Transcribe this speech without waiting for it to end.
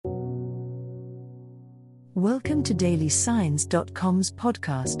Welcome to dailysigns.com's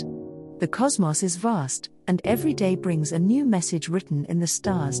podcast. The cosmos is vast, and every day brings a new message written in the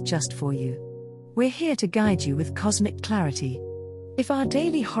stars just for you. We're here to guide you with cosmic clarity. If our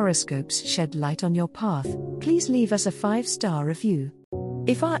daily horoscopes shed light on your path, please leave us a 5-star review.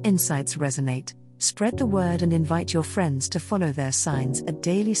 If our insights resonate, spread the word and invite your friends to follow their signs at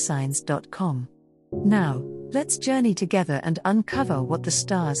dailysigns.com. Now, let's journey together and uncover what the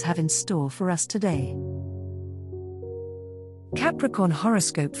stars have in store for us today. Capricorn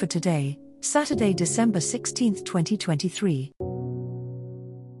horoscope for today, Saturday, December 16, 2023.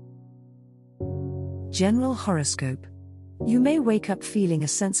 General horoscope. You may wake up feeling a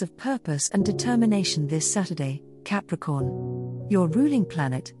sense of purpose and determination this Saturday, Capricorn. Your ruling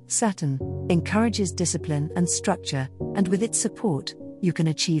planet, Saturn, encourages discipline and structure, and with its support, you can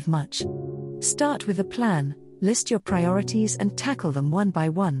achieve much. Start with a plan, list your priorities and tackle them one by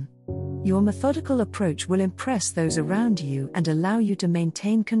one. Your methodical approach will impress those around you and allow you to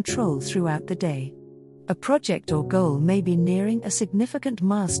maintain control throughout the day. A project or goal may be nearing a significant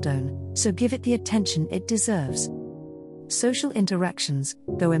milestone, so give it the attention it deserves. Social interactions,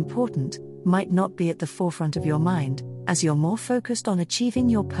 though important, might not be at the forefront of your mind, as you're more focused on achieving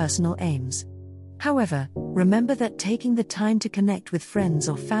your personal aims. However, remember that taking the time to connect with friends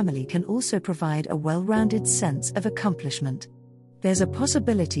or family can also provide a well-rounded sense of accomplishment. There's a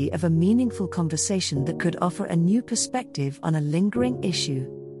possibility of a meaningful conversation that could offer a new perspective on a lingering issue.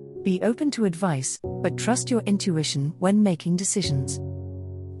 Be open to advice, but trust your intuition when making decisions.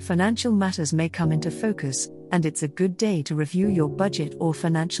 Financial matters may come into focus, and it's a good day to review your budget or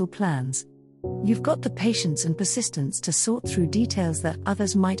financial plans. You've got the patience and persistence to sort through details that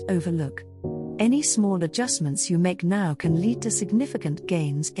others might overlook. Any small adjustments you make now can lead to significant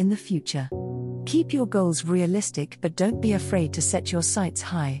gains in the future. Keep your goals realistic, but don't be afraid to set your sights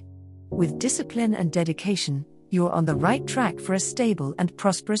high. With discipline and dedication, you're on the right track for a stable and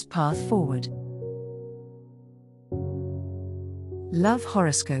prosperous path forward. Love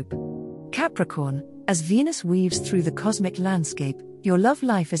horoscope. Capricorn, as Venus weaves through the cosmic landscape, your love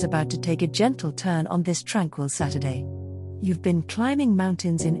life is about to take a gentle turn on this tranquil Saturday. You've been climbing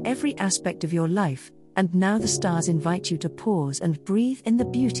mountains in every aspect of your life, and now the stars invite you to pause and breathe in the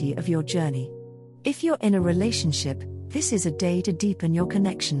beauty of your journey. If you're in a relationship, this is a day to deepen your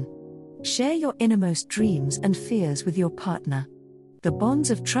connection. Share your innermost dreams and fears with your partner. The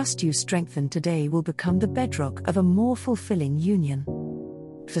bonds of trust you strengthen today will become the bedrock of a more fulfilling union.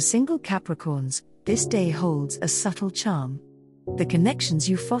 For single Capricorns, this day holds a subtle charm. The connections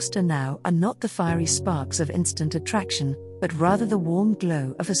you foster now are not the fiery sparks of instant attraction, but rather the warm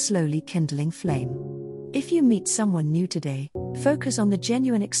glow of a slowly kindling flame. If you meet someone new today, focus on the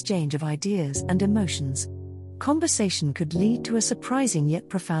genuine exchange of ideas and emotions. Conversation could lead to a surprising yet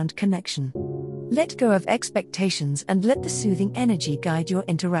profound connection. Let go of expectations and let the soothing energy guide your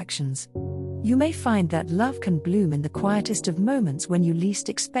interactions. You may find that love can bloom in the quietest of moments when you least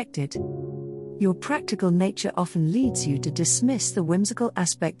expect it. Your practical nature often leads you to dismiss the whimsical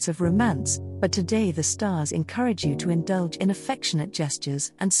aspects of romance, but today the stars encourage you to indulge in affectionate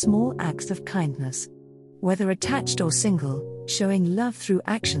gestures and small acts of kindness. Whether attached or single, showing love through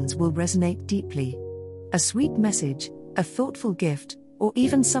actions will resonate deeply. A sweet message, a thoughtful gift, or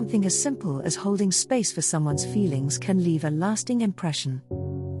even something as simple as holding space for someone's feelings can leave a lasting impression.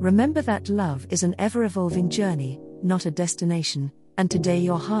 Remember that love is an ever-evolving journey, not a destination, and today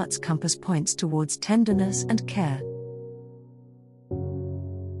your heart's compass points towards tenderness and care.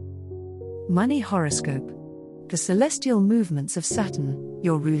 Money horoscope. The celestial movements of Saturn,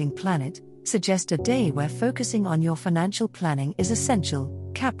 your ruling planet, suggest a day where focusing on your financial planning is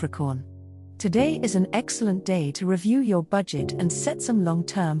essential, Capricorn. Today is an excellent day to review your budget and set some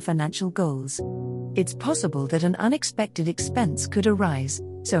long-term financial goals. It's possible that an unexpected expense could arise,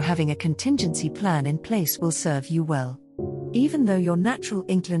 so having a contingency plan in place will serve you well. Even though your natural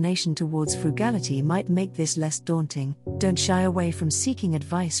inclination towards frugality might make this less daunting, don't shy away from seeking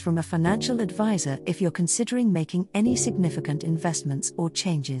advice from a financial advisor if you're considering making any significant investments or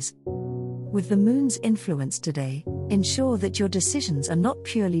changes. With the moon's influence today, ensure that your decisions are not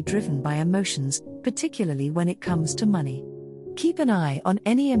purely driven by emotions, particularly when it comes to money. Keep an eye on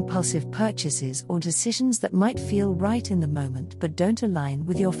any impulsive purchases or decisions that might feel right in the moment but don't align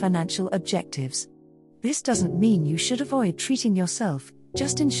with your financial objectives. This doesn't mean you should avoid treating yourself,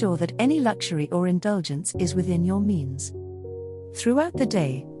 just ensure that any luxury or indulgence is within your means. Throughout the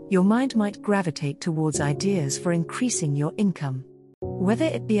day, your mind might gravitate towards ideas for increasing your income. Whether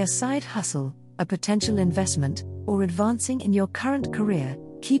it be a side hustle, a potential investment, or advancing in your current career,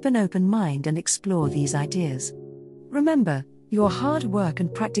 keep an open mind and explore these ideas. Remember, Your hard work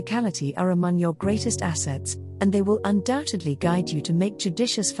and practicality are among your greatest assets, and they will undoubtedly guide you to make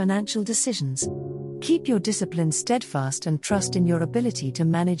judicious financial decisions. Keep your discipline steadfast and trust in your ability to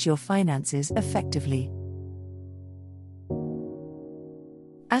manage your finances effectively.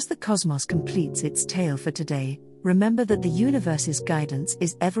 As the cosmos completes its tale for today, remember that the universe's guidance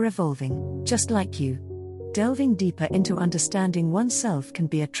is ever evolving, just like you. Delving deeper into understanding oneself can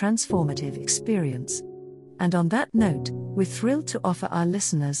be a transformative experience. And on that note, we're thrilled to offer our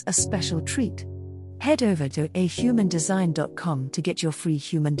listeners a special treat. Head over to ahumandesign.com to get your free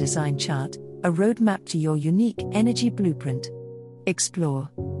human design chart, a roadmap to your unique energy blueprint. Explore,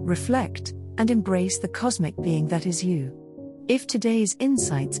 reflect, and embrace the cosmic being that is you. If today's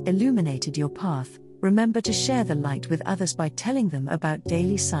insights illuminated your path, remember to share the light with others by telling them about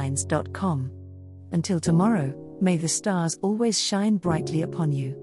dailysigns.com. Until tomorrow, may the stars always shine brightly upon you.